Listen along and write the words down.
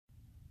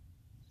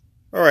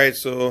Alright,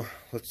 so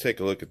let's take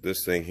a look at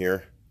this thing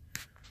here.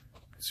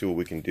 See what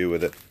we can do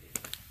with it.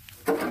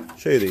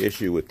 Show you the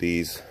issue with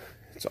these.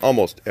 It's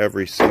almost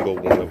every single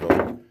one of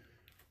them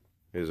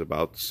is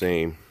about the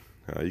same.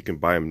 You can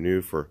buy them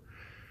new for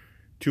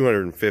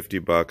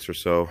 $250 or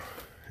so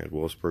at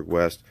Wolfsburg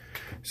West.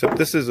 Except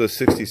this is a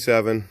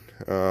 67,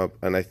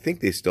 and I think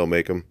they still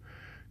make them.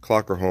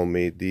 Clocker Home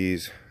made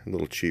these, a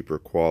little cheaper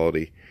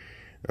quality.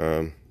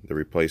 The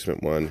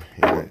replacement one,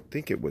 and I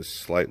think it was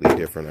slightly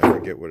different. I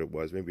forget what it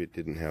was. Maybe it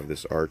didn't have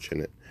this arch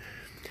in it.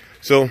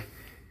 So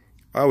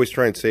I always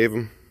try and save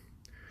them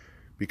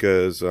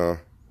because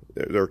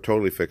they're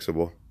totally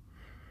fixable.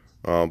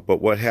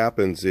 But what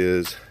happens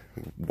is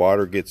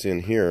water gets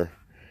in here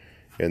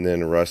and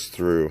then rusts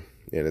through,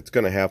 and it's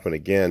going to happen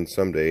again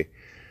someday,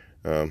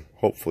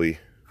 hopefully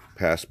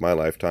past my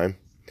lifetime,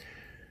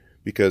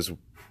 because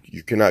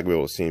you cannot be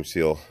able to seam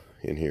seal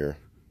in here.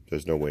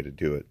 There's no way to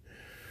do it.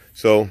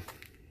 So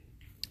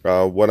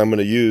what I'm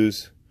going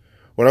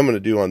to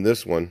do on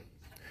this one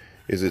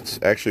is it's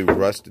actually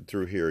rusted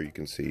through here, you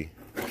can see,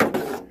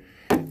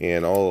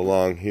 and all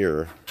along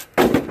here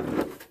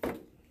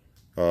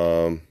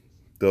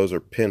those are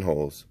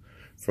pinholes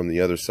from the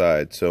other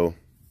side. So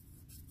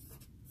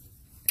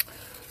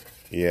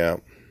yeah,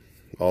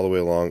 all the way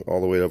along,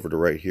 all the way over to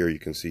right here, you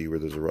can see where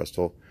there's a rust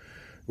hole.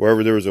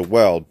 Wherever there was a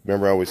weld,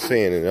 remember I was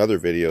saying in other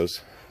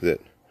videos that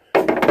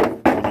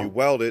when you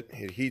weld it,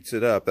 it heats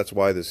it up. That's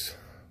why this,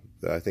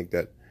 I think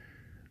that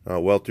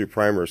weld through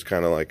primer is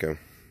kind of like a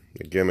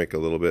gimmick a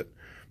little bit,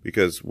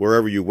 because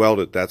wherever you weld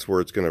it, that's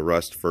where it's going to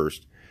rust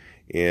first.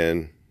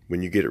 And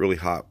when you get it really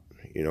hot,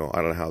 you know,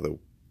 I don't know how the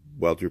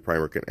weld through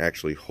primer can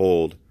actually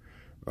hold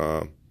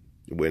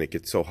when it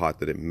gets so hot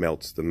that it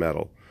melts the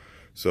metal.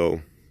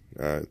 So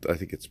I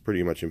think it's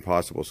pretty much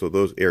impossible. So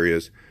those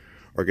areas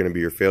are going to be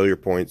your failure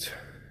points,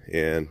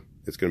 and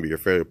it's going to be your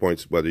failure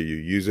points whether you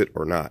use it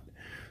or not.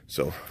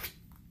 So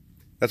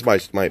that's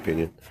my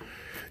opinion.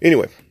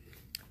 Anyway,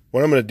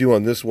 what I'm going to do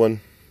on this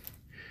one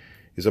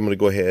is I'm going to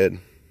go ahead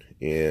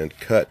and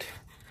cut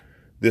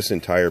this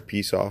entire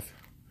piece off.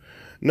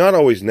 Not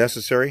always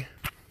necessary,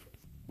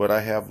 but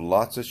I have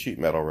lots of sheet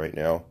metal right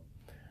now.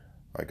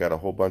 I got a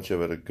whole bunch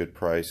of it at a good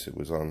price. It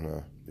was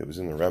on it was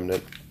in the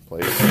remnant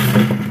place.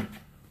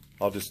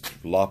 I'll just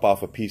lop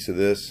off a piece of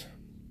this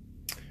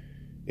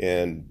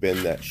and bend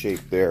that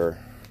shape there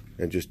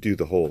and just do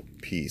the whole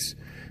piece,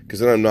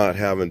 because then I'm not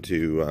having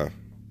to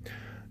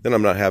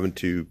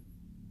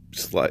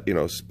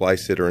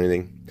splice it or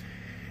anything.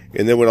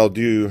 And then what I'll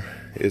do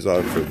is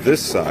for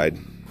this side,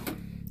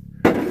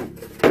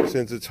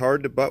 since it's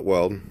hard to butt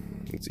weld,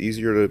 it's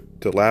easier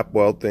to lap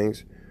weld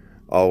things.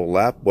 I'll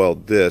lap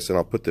weld this, and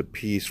I'll put the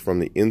piece from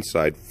the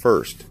inside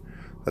first.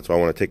 That's why I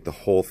want to take the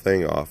whole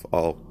thing off.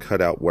 I'll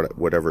cut out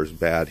whatever's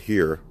bad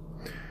here,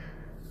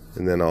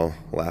 and then I'll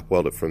lap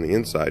weld it from the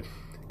inside,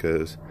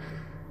 because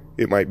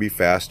it might be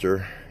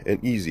faster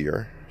and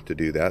easier to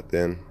do that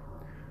than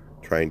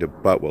trying to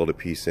butt weld a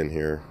piece in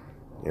here,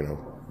 you know,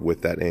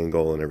 with that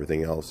angle and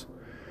everything else.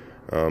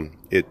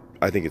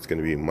 I think it's going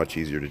to be much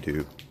easier to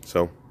do.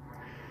 So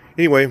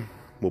anyway,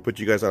 we'll put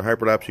you guys on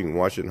hyperlapse. You can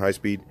watch it in high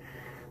speed.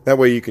 That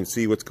way you can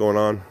see what's going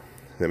on,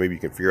 then maybe you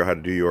can figure out how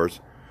to do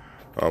yours.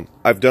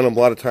 I've done them a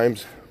lot of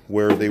times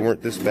where they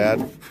weren't this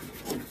bad,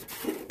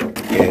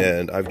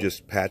 and I've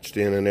just patched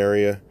in an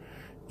area.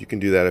 You can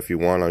do that if you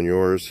want on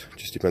yours.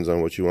 Just depends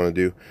on what you want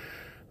to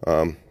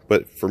do.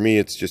 But for me,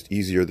 it's just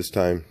easier this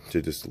time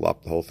to just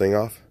lop the whole thing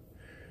off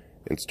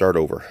and start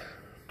over.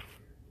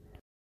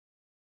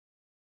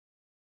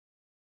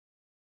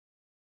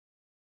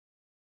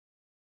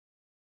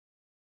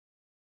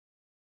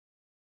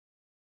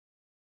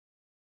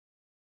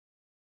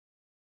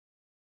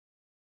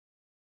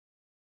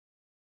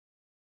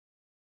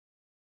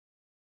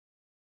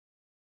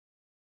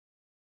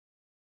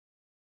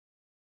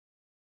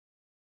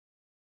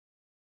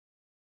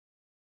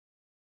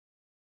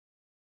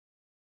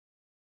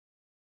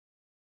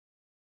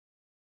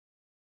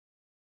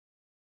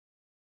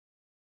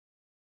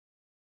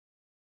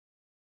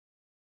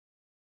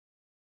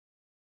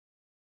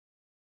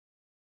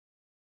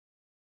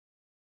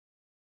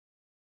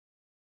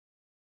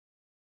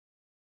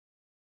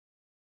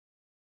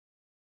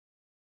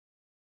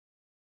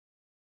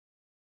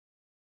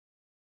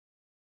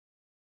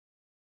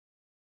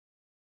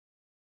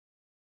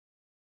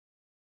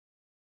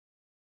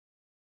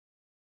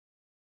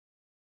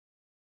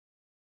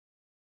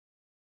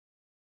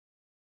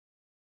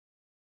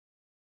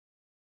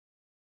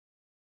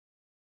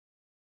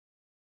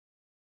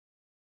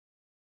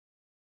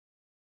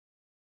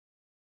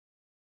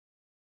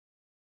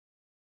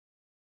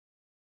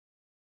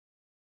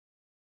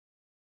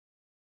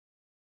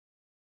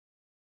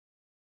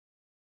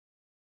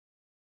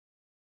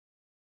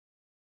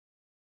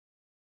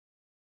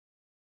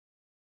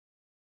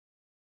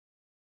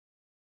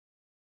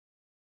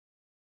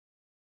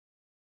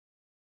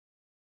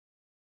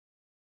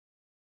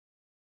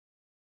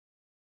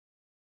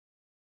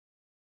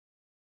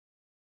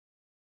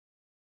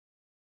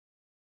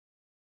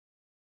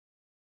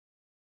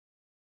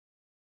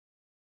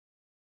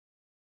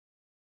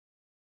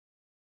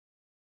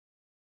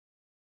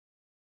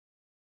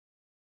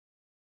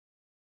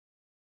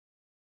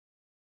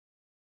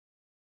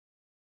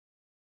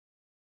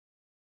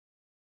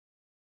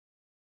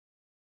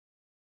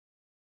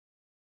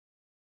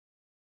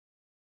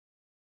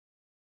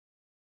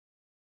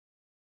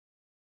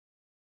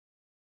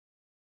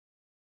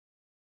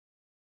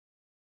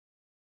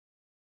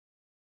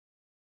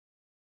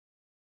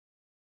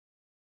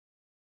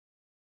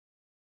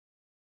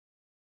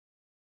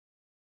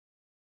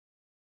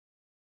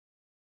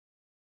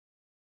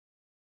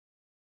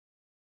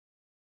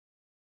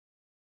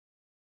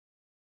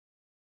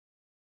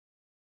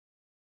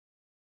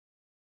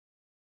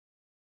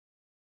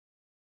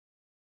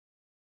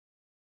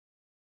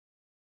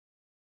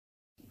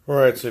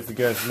 Alright, so if you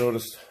guys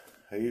noticed,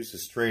 I used a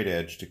straight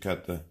edge to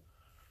cut the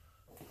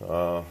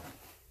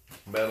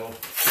metal.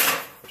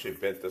 Actually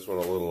bent this one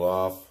a little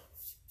off.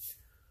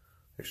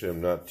 Actually, I'm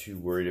not too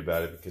worried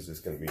about it because it's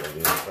going to be on the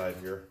inside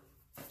here.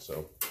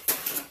 So,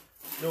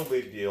 no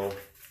big deal.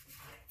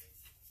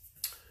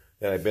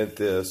 And I bent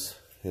this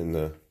in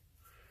the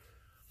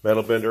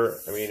metal bender.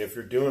 I mean, if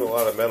you're doing a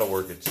lot of metal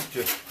work, it's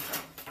just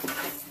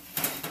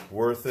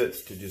worth it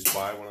to just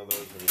buy one of those.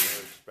 I mean,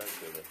 they're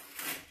expensive.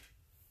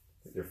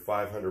 I think they're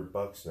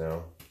 $500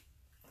 now.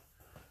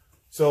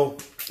 So,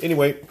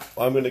 anyway,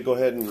 I'm going to go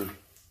ahead and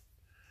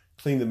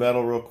clean the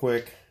metal real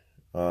quick.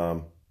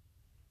 And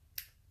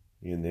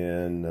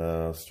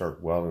then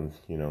start welding,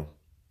 you know.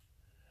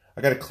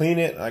 I got to clean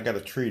it, I got to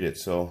treat it,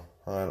 so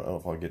I don't know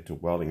if I'll get to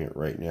welding it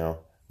right now.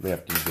 I may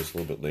have to do this a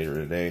little bit later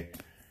today.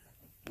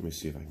 Let me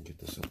see if I can get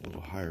this up a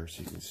little higher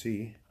so you can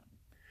see.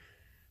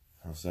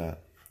 How's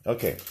that?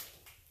 Okay,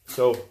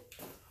 so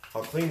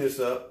I'll clean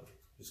this up.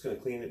 Just going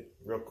to clean it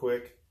real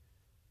quick.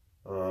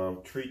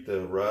 Treat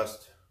the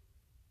rust.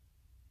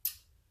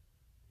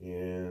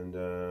 And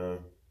I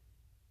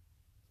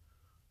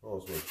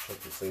was going to chuck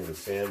this thing in the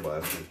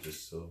sandblaster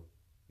just so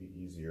it'd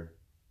be easier.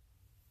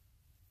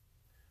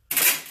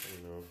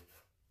 You know,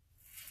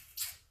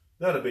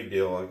 not a big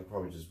deal. I could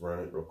probably just run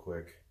it real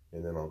quick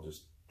and then I'll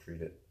just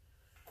treat it.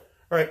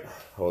 All right,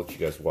 I'll let you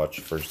guys watch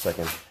for a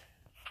second.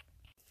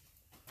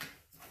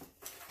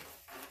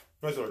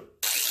 Nice work.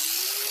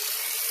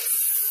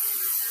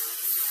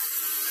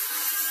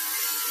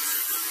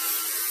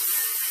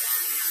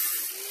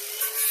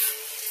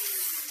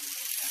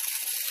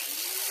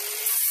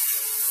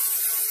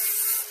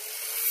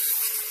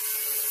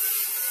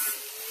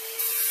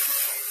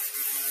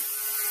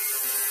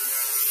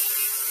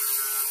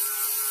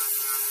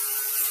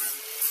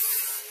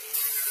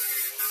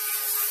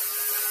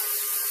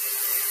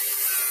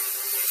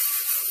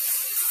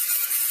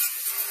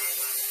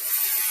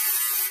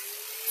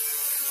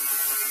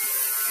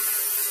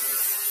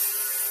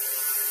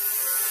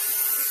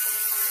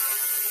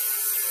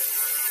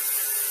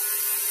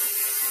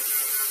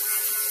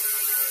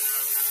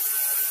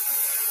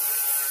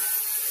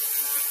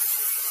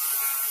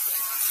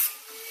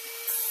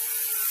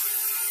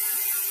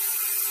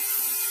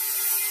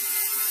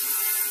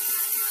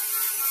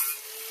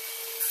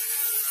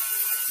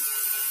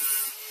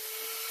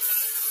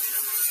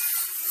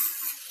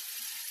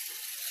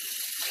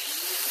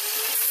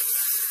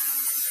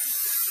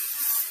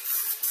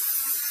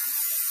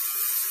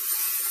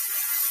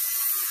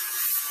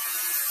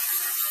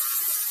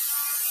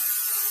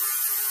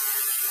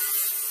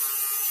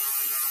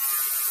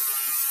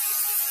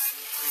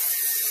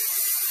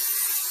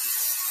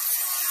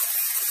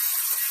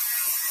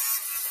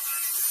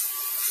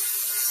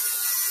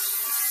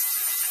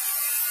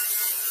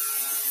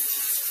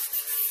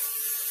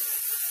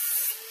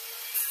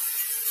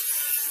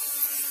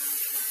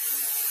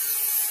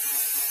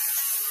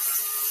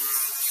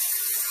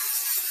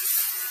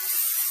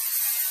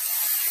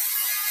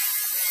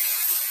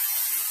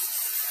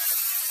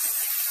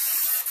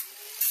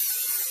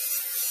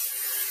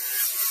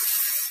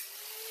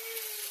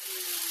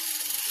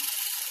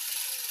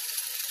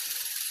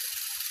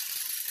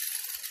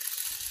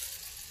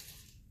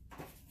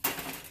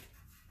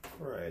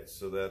 Alright,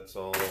 so that's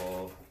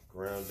all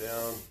ground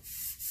down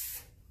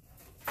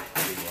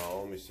pretty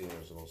well. Let me see,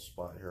 there's a little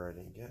spot here I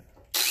didn't get.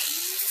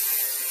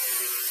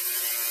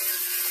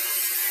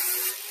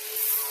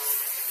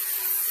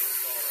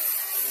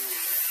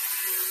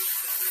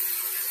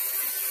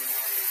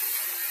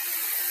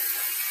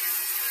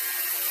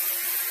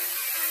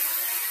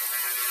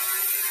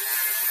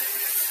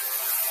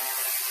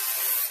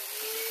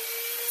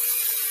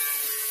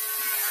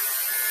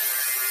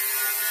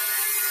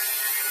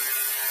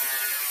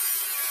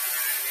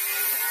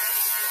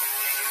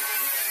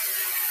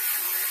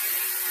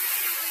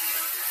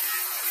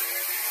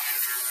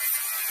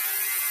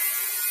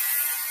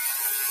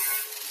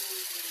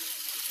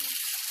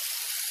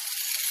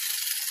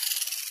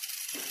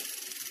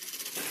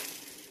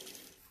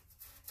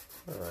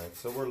 Alright,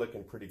 so we're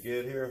looking pretty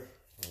good here.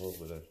 A little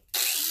bit of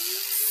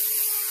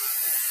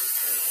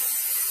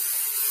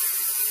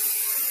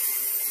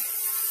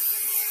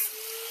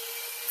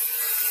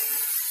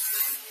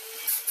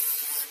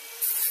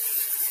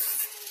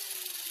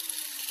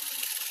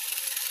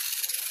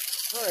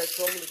Alright,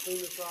 so I'm going to clean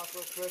this off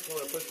real quick. I'm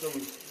going to put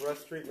some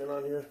rust treatment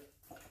on here.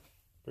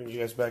 Bring you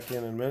guys back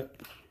in a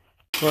minute.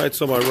 Alright,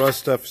 so my rust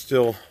stuff is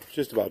still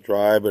just about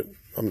dry, but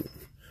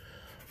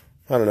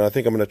I don't know, I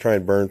think I'm going to try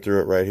and burn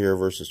through it right here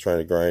versus trying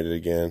to grind it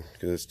again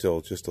because it's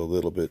still just a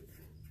little bit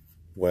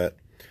wet.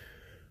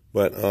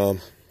 But I'm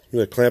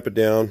going to clamp it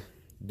down,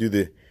 do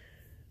the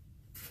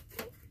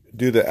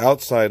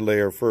outside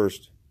layer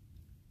first,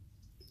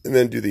 and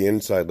then do the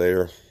inside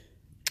layer.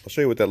 I'll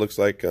show you what that looks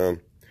like.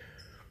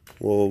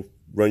 We'll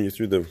run you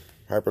through the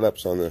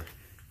hyperlapse on the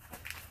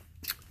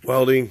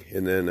welding,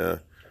 and then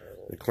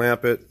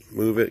clamp it,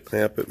 move it,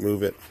 clamp it,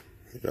 move it.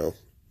 You know,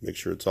 make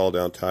sure it's all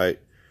down tight.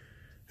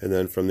 And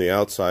then from the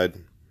outside,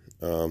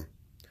 I'll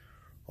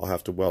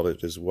have to weld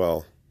it as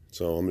well.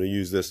 So I'm going to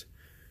use this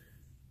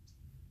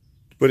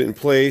put it in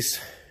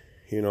place,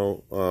 you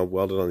know,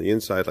 weld it on the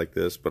inside like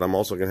this, but I'm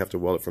also going to have to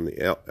weld it from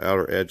the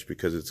outer edge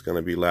because it's going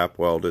to be lap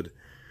welded.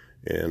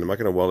 And I'm not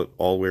going to weld it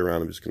all the way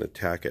around. I'm just going to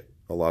tack it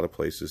a lot of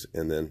places,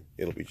 and then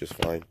it'll be just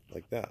fine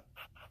like that.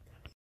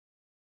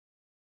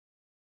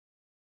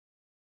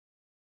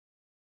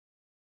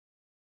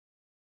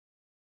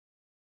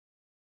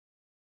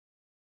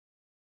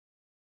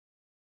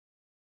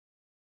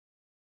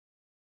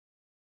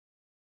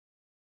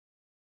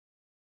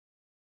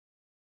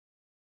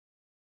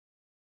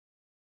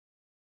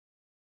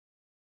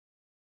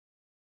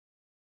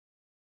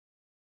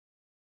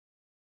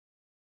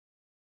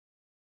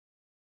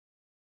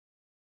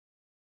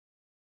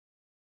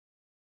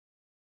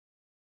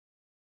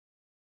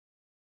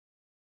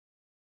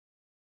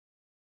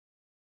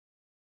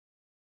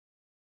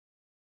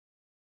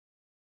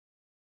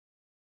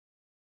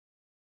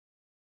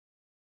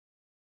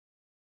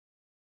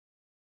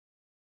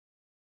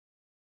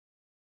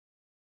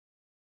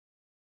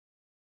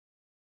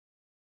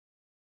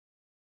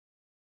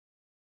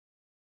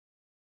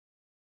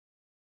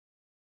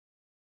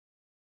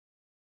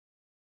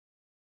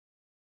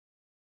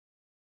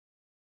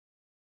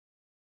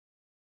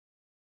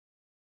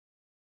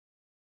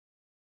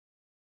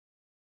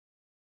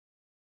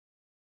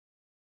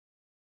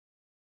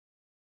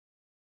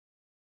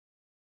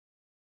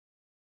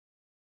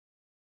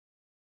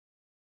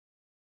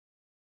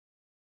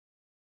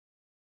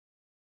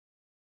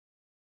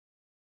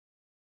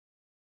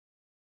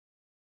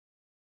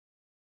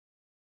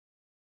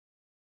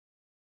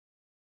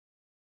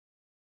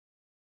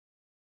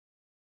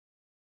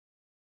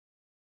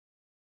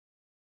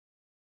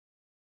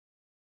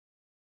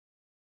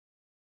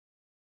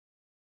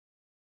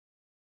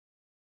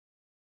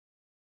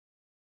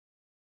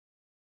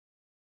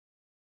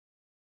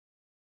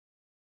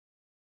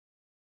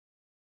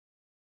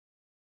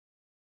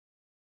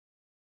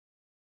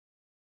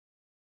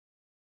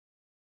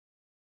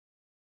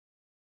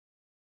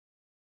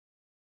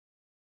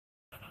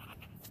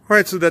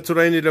 Alright, so that's what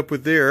I ended up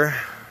with there.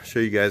 I'll show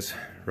you guys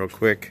real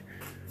quick.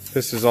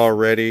 This is all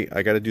ready.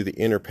 I got to do the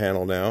inner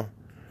panel now.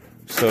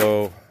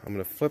 So I'm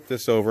going to flip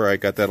this over. I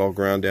got that all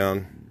ground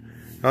down.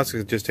 Now it's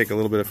going to just take a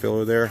little bit of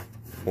filler there.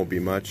 Won't be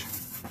much.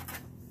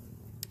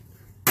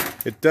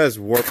 It does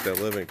warp the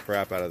living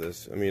crap out of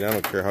this. I mean, I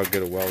don't care how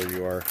good a welder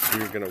you are.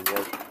 You're going to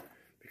warp.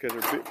 Because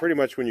pretty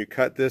much when you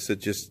cut this, it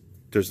just,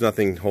 there's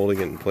nothing holding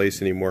it in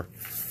place anymore.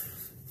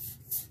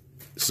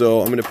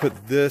 So I'm going to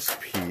put this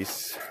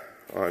piece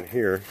on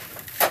here.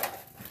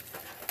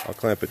 I'll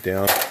clamp it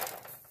down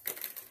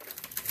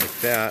like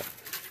that,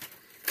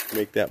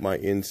 make that my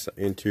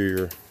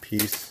interior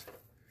piece,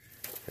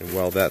 and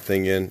weld that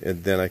thing in,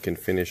 and then I can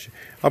finish.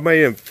 I might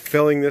end up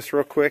filling this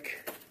real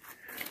quick.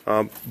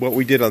 What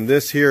we did on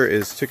this here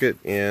is took it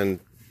and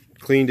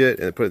cleaned it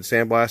and put it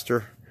in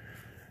sandblaster,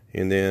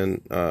 and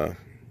then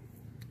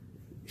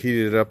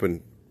heated it up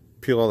and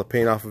peel all the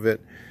paint off of it,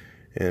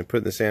 and put it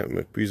in the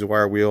sand, use a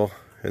wire wheel,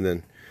 and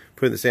then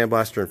put it in the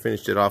sandblaster and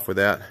finished it off with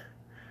that.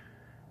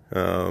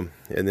 And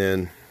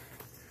then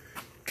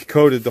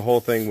coated the whole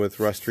thing with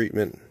rust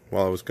treatment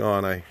while I was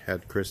gone. I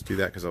had Chris do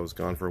that because I was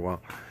gone for a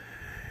while.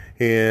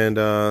 And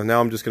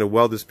now I'm just going to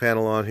weld this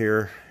panel on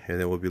here, and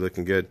then we'll be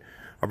looking good.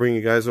 I'll bring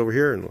you guys over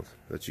here and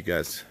let you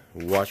guys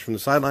watch from the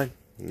sideline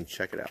and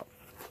check it out.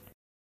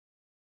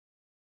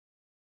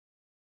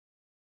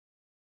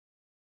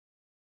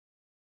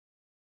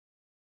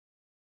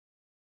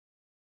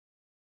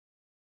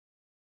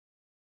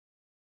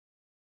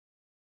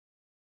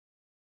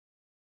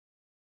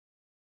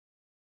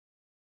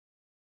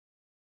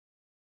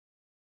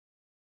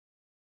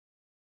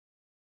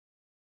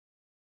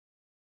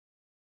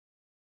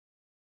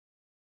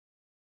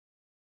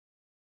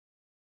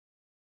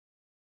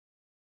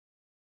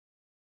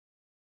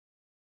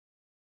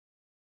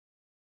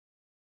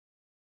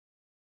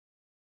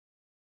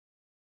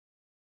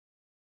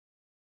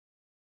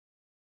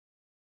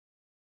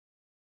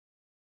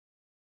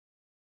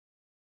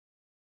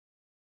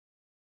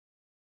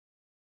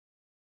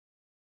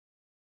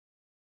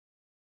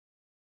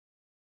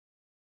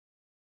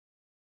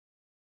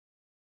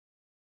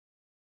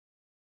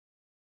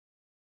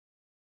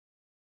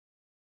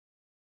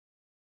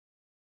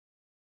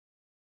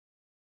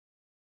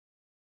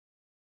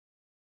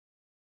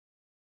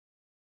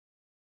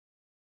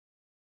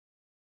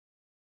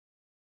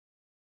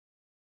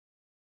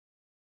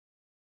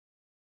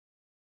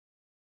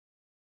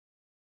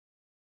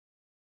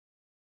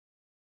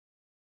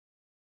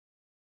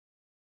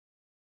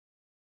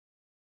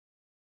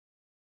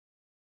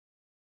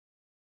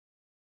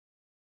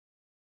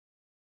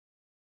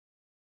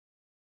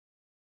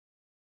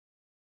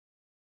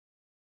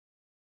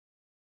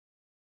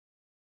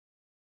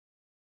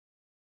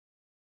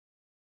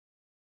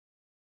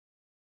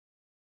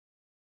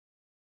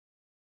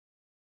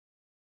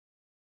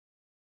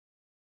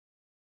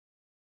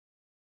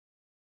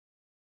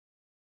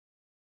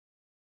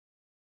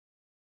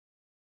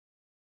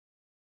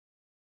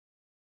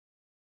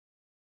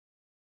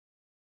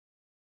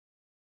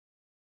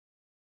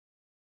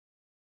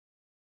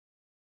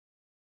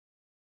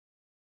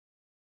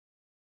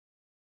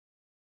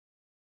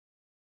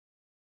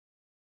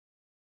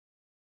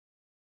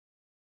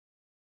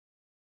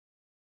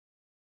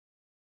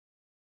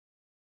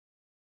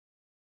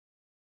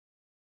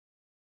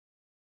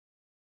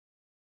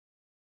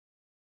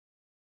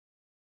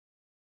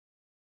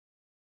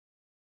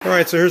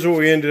 Alright, so here's what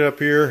we ended up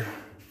here.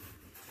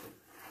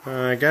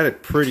 I got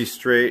it pretty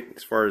straight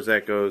as far as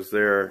that goes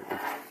there.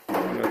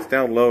 It's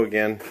down low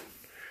again.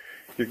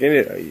 You're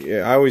getting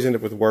it. I always end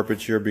up with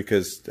warpage here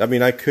because, I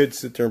mean, I could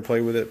sit there and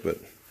play with it, but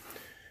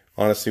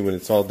honestly, when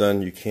it's all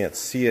done, you can't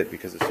see it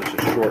because it's such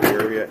a short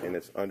area and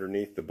it's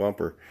underneath the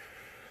bumper.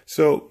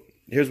 So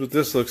here's what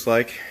this looks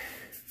like.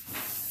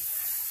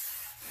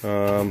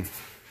 A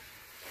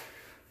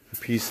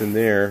piece in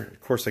there.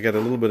 Of course, I got a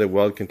little bit of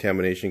weld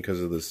contamination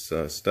because of this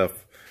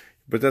stuff,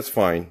 but that's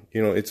fine.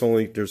 You know, it's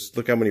only,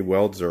 look how many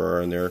welds there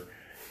are in there,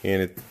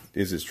 and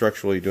is it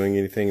structurally doing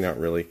anything? Not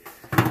really.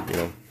 You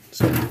know,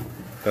 so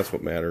that's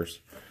what matters.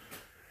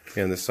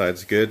 And this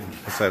side's good.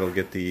 This side will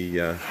get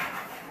the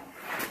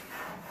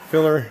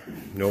filler,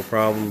 no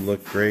problem.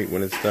 Look great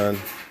when it's done.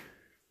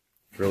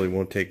 Really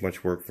won't take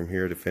much work from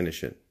here to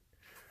finish it.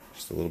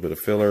 Just a little bit of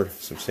filler,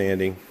 some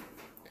sanding.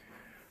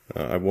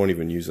 I won't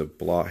even use a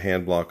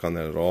hand block on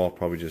that at all.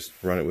 Probably just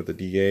run it with the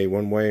DA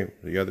one way,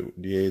 the other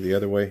DA the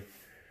other way,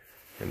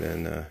 and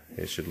then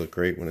it should look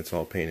great when it's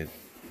all painted.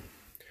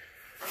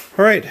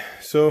 All right,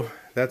 so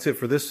that's it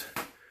for this.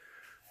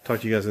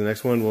 Talk to you guys in the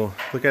next one. We'll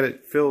look at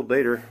it filled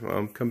later.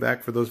 Come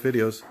back for those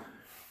videos.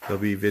 There'll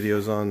be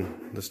videos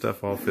on the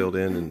stuff all filled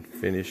in and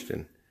finished,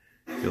 and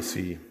you'll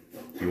see.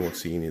 You won't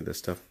see any of this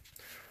stuff.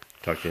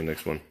 Talk to you in the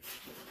next one.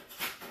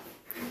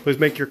 Please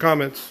make your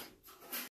comments.